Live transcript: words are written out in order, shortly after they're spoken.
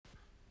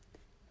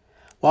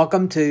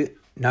Welcome to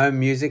No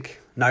Music,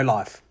 No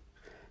Life,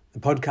 the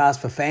podcast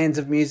for fans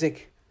of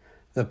music,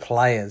 the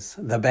players,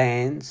 the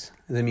bands,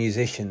 the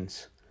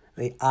musicians,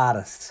 the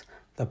artists,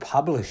 the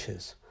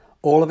publishers,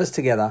 all of us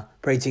together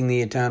preaching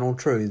the eternal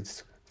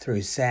truths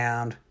through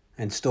sound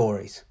and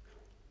stories.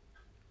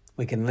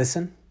 We can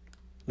listen,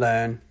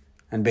 learn,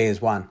 and be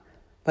as one.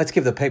 Let's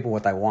give the people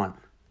what they want,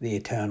 the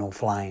eternal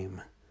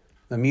flame,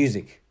 the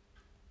music,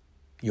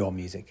 your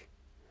music.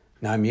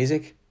 No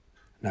music,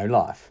 no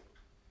life.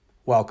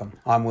 Welcome,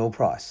 I'm Will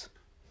Price.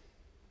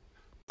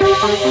 So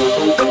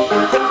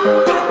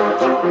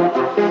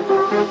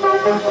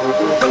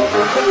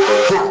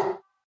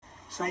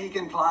you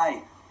can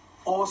play.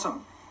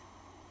 Awesome.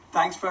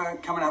 Thanks for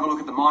coming to have a look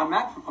at the mind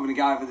map. I'm going to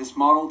go over this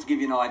model to give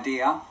you an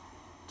idea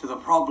to the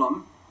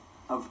problem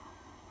of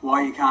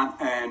why you can't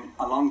earn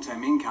a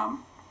long-term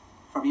income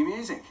from your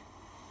music.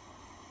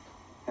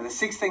 Now, there's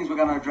 6 things we're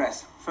going to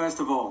address. First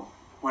of all,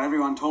 what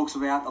everyone talks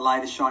about, the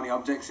latest shiny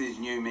objects, is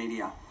new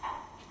media.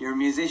 You're a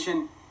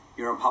musician,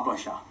 you're a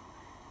publisher.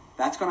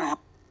 That's going to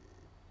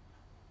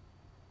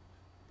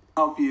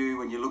help you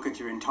when you look at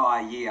your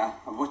entire year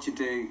of what you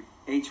do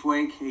each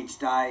week, each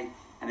day,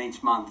 and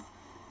each month.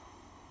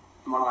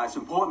 And one of those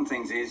important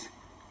things is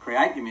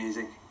create your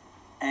music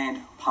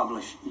and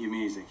publish your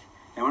music.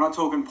 And we're not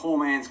talking poor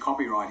man's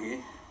copyright here.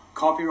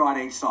 Copyright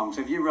each song.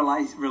 So if you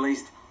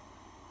released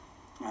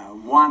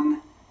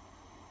one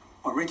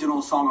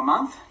original song a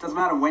month, doesn't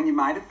matter when you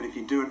made it, but if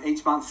you do it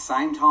each month,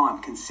 same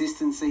time,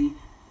 consistency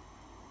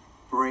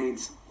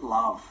breeds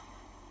love.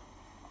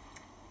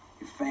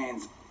 Your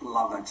fans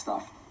love that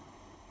stuff.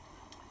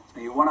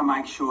 So you want to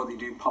make sure that you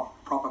do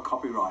proper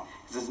copyright.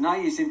 Because there's no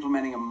use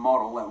implementing a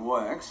model that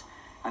works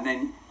and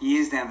then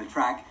years down the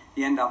track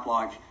you end up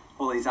like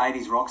all these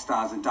 80s rock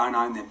stars that don't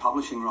own their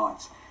publishing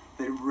rights.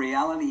 The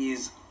reality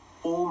is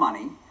all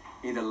money,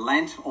 either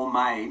lent or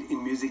made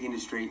in music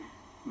industry,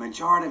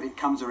 majority of it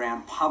comes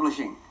around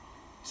publishing.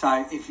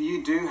 So if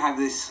you do have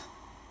this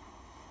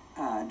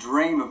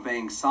dream of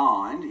being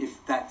signed,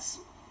 if that's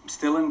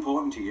still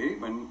important to you,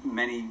 when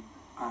many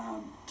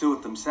do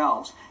it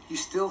themselves, you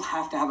still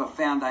have to have a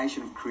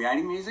foundation of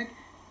creating music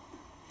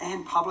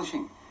and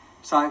publishing.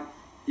 So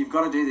you've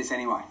got to do this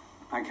anyway.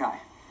 Okay.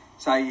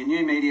 So your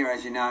new media,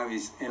 as you know,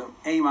 is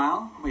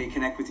email, where you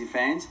connect with your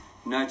fans,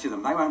 nurture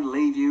them. They won't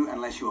leave you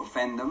unless you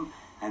offend them,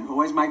 and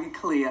always make it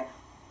clear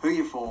who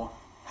you're for,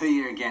 who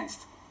you're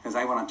against, because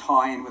they want to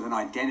tie in with an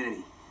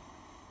identity.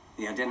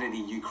 The identity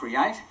you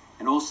create,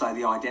 and also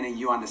the identity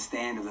you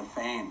understand of the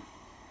fan.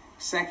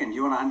 Second,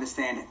 you want to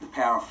understand the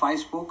power of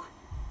Facebook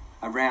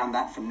around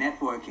that for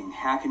networking.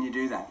 How can you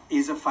do that?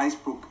 Is a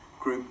Facebook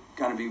group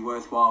going to be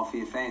worthwhile for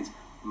your fans?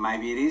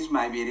 Maybe it is,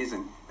 maybe it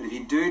isn't. But if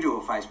you do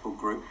a Facebook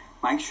group,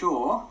 make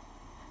sure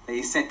that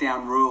you set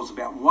down rules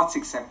about what's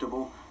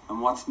acceptable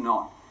and what's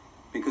not.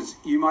 Because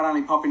you might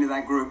only pop into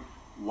that group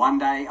one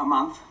day a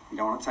month. You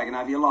don't want it taking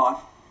over your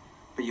life.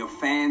 But your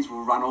fans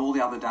will run all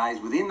the other days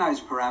within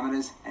those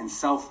parameters and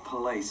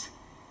self-police.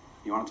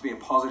 You want it to be a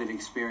positive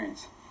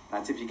experience.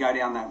 That's if you go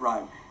down that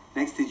road.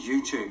 Next is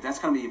YouTube. That's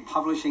going to be your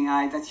publishing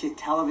aid. That's your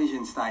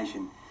television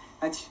station.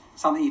 That's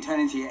something you turn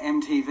into your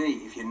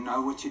MTV if you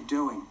know what you're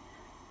doing.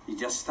 You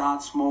just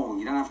start small.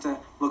 You don't have to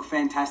look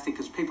fantastic,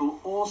 because people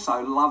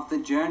also love the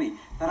journey.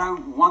 They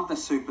don't want the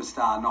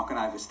superstar knocking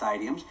over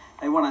stadiums.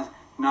 They want to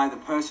know the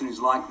person who's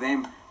like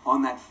them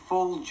on that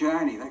full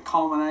journey, that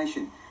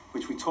culmination,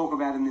 which we talk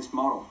about in this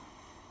model.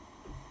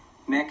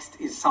 Next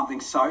is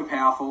something so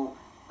powerful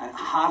and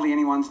hardly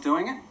anyone's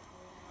doing it.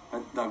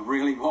 But the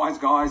really wise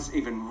guys,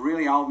 even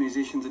really old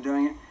musicians are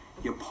doing it.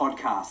 Your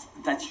podcast.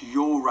 That's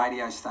your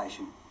radio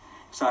station.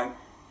 So,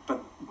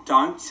 but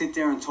don't sit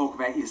there and talk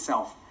about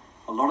yourself.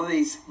 A lot of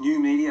these new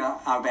media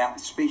are about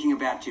speaking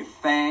about your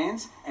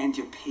fans and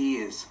your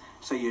peers.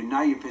 So you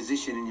know your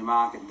position in your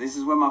market. This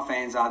is where my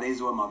fans are. These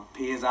are where my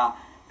peers are.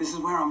 This is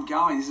where I'm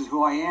going. This is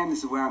who I am.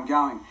 This is where I'm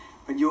going.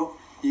 But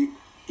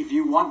if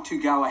you want to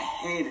go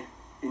ahead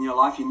in your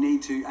life, you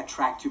need to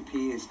attract your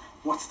peers.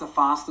 What's the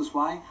fastest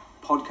way?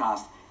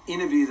 Podcast.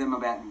 Interview them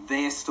about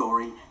their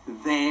story,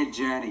 their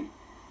journey.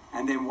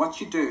 And then what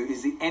you do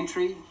is the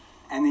entry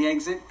and the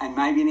exit, and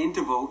maybe an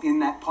interval in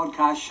that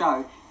podcast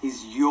show,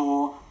 is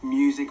your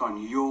music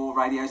on your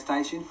radio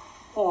station.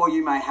 Or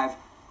you may have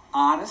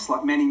artists,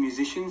 like many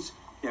musicians,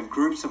 you have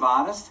groups of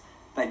artists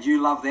that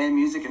you love their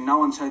music and no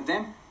one's heard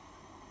them.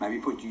 Maybe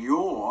put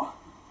you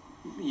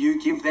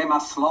give them a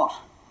slot.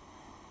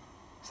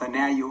 So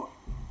now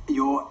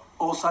you're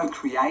also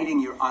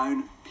creating your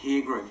own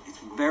peer group. It's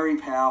very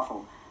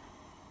powerful.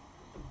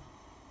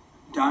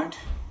 Don't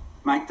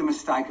make the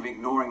mistake of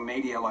ignoring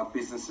media like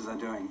businesses are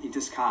doing. You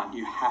just can't.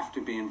 You have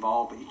to be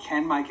involved, but you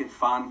can make it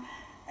fun,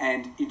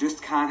 and you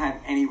just can't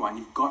have anyone.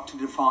 You've got to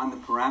define the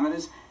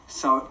parameters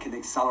so it can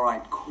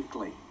accelerate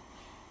quickly.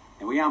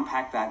 And we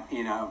unpack that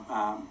in a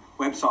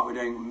website we're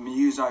doing,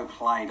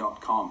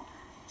 musoplay.com.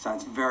 So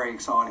it's very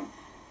exciting.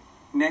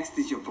 Next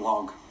is your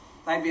blog.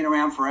 They've been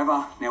around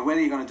forever. Now, whether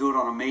you're going to do it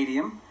on a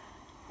medium,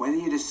 whether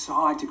you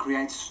decide to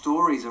create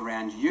stories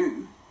around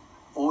you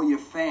or your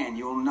fan,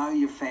 you'll know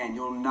your fan,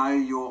 you'll know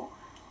your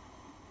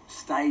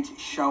stage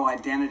show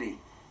identity.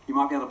 You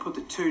might be able to put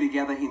the two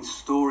together in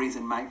stories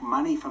and make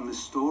money from the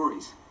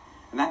stories.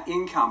 And that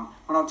income,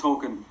 we're not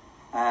talking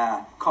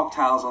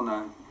cocktails on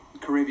the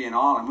Caribbean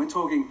island. We're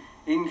talking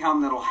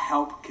income that'll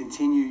help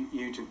continue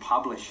you to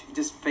publish. It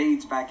just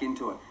feeds back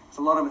into it. There's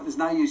a lot of it. There's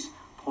no use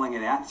pulling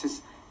it out. It's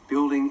just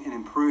building and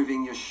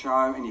improving your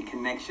show and your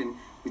connection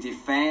with your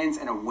fans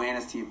and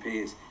awareness to your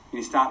peers. And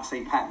you start to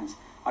see patterns.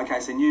 Okay,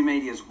 so new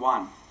media is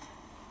one.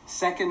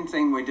 Second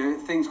thing we do,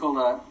 things called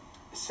a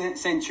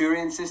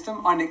Centurion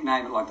system. I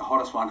nickname it like the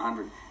hottest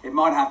 100. It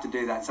might have to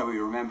do that so we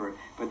remember it.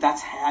 But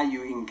that's how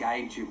you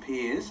engage your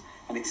peers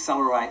and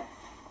accelerate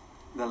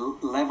the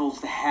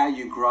levels to how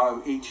you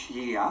grow each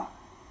year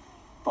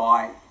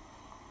by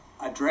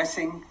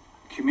addressing,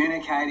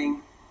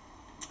 communicating,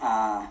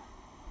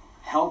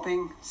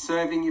 helping,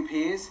 serving your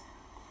peers.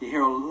 You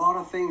hear a lot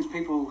of things,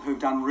 people who've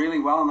done really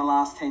well in the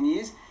last 10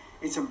 years.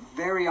 It's a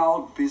very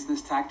old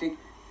business tactic,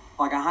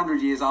 like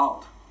 100 years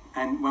old.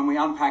 And when we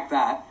unpack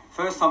that,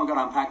 first time it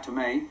got unpacked to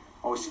me,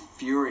 I was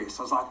furious.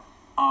 I was like,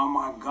 oh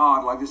my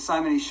God, like there's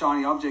so many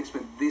shiny objects,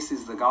 but this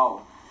is the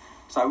goal.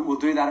 So we'll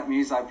do that at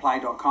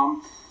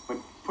musoplay.com. We're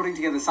putting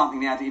together something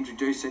now to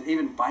introduce it,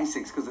 even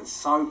basics, because it's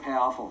so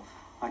powerful.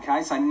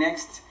 Okay, so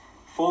next,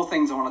 4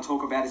 things I want to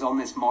talk about is on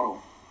this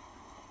model.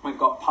 We've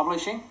got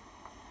publishing,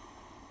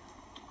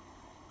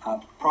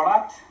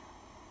 product,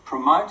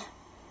 promote,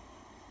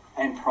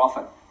 and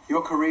profit.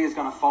 Your career is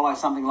going to follow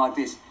something like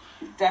this.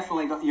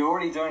 You're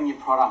already doing your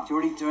product,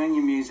 you're already doing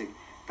your music,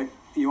 but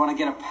you want to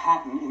get a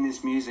pattern in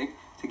this music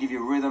to give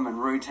you rhythm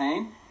and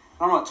routine.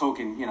 I'm not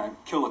talking,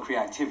 kill the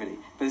creativity,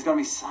 but there's got to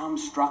be some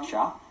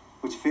structure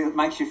which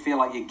makes you feel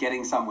like you're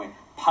getting somewhere.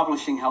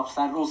 Publishing helps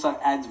that. It also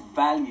adds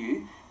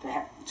value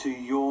to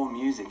your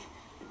music.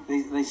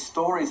 These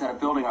stories that are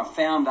building are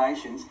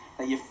foundations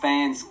that your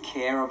fans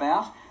care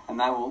about and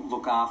they will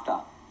look after.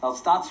 They'll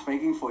start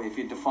speaking for you if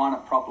you define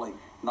it properly,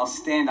 and they'll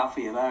stand up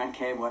for you. They don't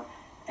care what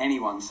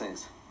anyone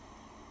says.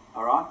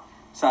 All right?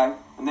 So,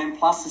 and then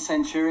plus the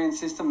Centurion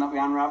system that we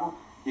unravel,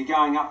 you're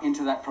going up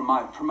into that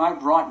promote.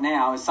 Promote right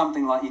now is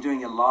something like you're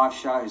doing your live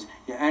shows.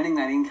 You're earning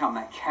that income,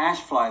 that cash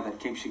flow that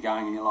keeps you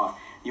going in your life.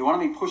 You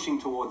want to be pushing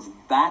towards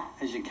that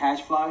as your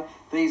cash flow.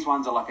 These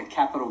ones are like a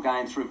capital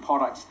gain through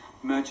products,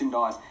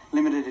 merchandise,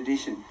 limited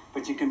edition.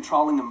 But you're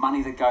controlling the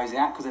money that goes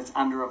out because it's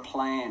under a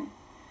plan.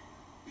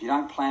 If you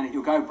don't plan it,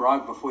 you'll go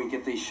broke before you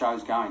get these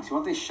shows going. So you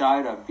want this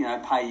show to,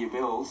 pay your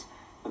bills.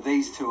 But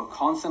these two are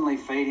constantly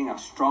feeding a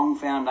strong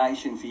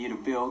foundation for you to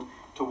build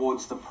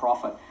towards the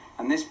profit.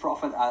 And this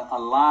profit are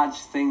large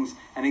things.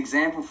 An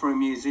example for a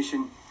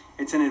musician,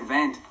 it's an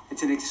event,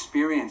 it's an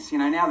experience.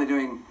 Now they're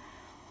doing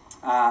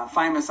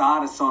famous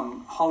artists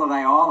on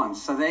holiday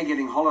islands. So they're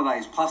getting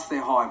holidays plus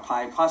their high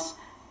pay, plus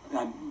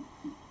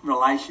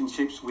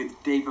relationships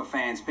with deeper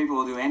fans. People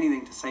will do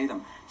anything to see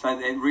them. So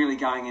they're really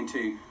going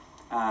into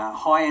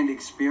high-end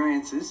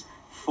experiences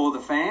for the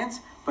fans.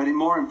 But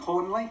more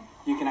importantly,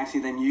 you can actually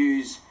then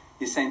use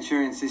your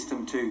Centurion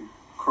system to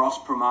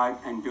cross-promote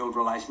and build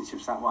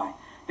relationships that way.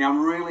 Now,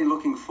 I'm really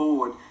looking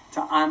forward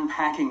to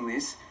unpacking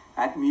this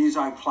at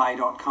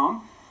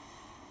musoplay.com.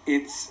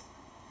 It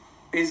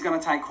is going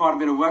to take quite a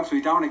bit of work, so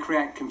we don't want to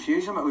create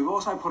confusion, but we've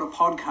also put a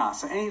podcast.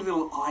 So any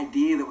little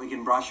idea that we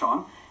can brush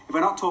on, if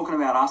we're not talking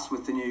about us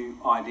with the new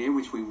idea,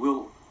 which we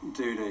will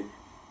do to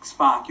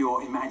spark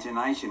your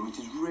imagination, which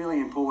is really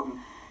important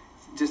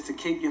just to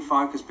keep your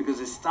focus, because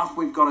there's stuff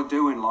we've got to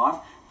do in life.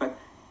 But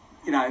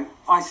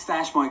I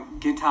stash my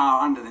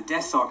guitar under the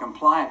desk so I can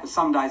play it, but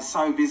some days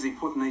so busy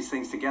putting these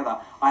things together,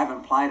 I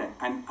haven't played it.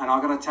 And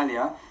I've got to tell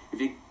you,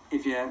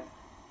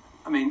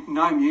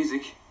 no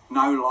music,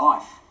 no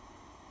life.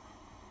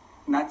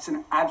 And that's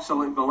an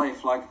absolute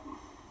belief. Like,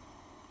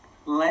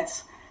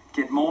 let's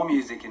get more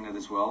music into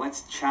this world.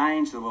 Let's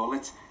change the world.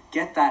 Let's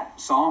get that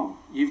song.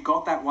 You've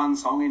got that one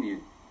song in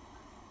you.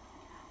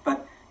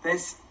 But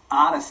there's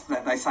artists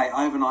that they say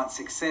overnight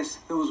success.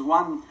 There was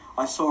one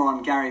I saw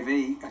on Gary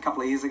Vee a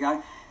couple of years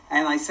ago,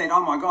 and they said,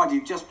 oh my God,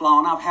 you've just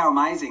blown up, how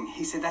amazing.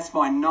 He said, that's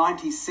my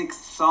 96th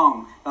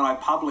song that I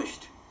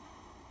published.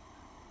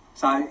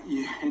 So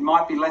it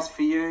might be less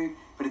for you,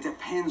 but it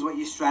depends what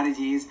your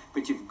strategy is,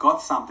 but you've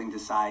got something to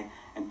say,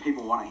 and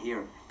people want to hear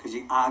it, because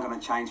you are going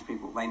to change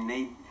people. They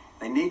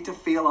need to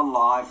feel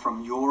alive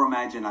from your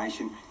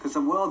imagination, because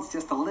the world's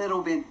just a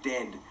little bit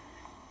dead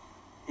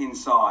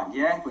inside,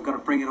 yeah? We've got to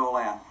bring it all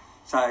out.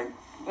 So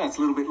that's a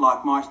little bit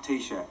like my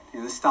t-shirt.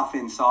 The stuff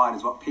inside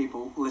is what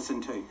people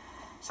listen to.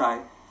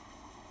 So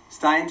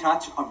stay in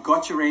touch. I've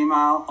got your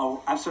email.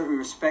 I'll absolutely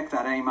respect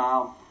that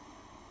email.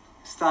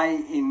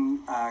 Stay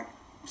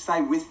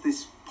with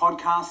this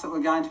podcast that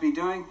we're going to be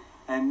doing,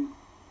 and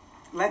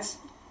let's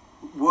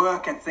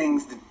work at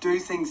things, to do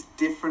things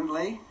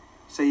differently,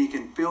 so you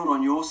can build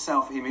on your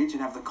self-image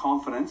and have the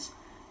confidence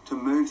to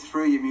move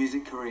through your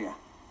music career.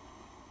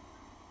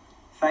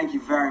 Thank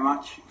you very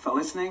much for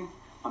listening.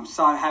 I'm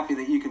so happy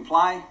that you can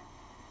play.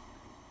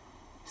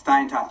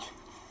 Stay in touch.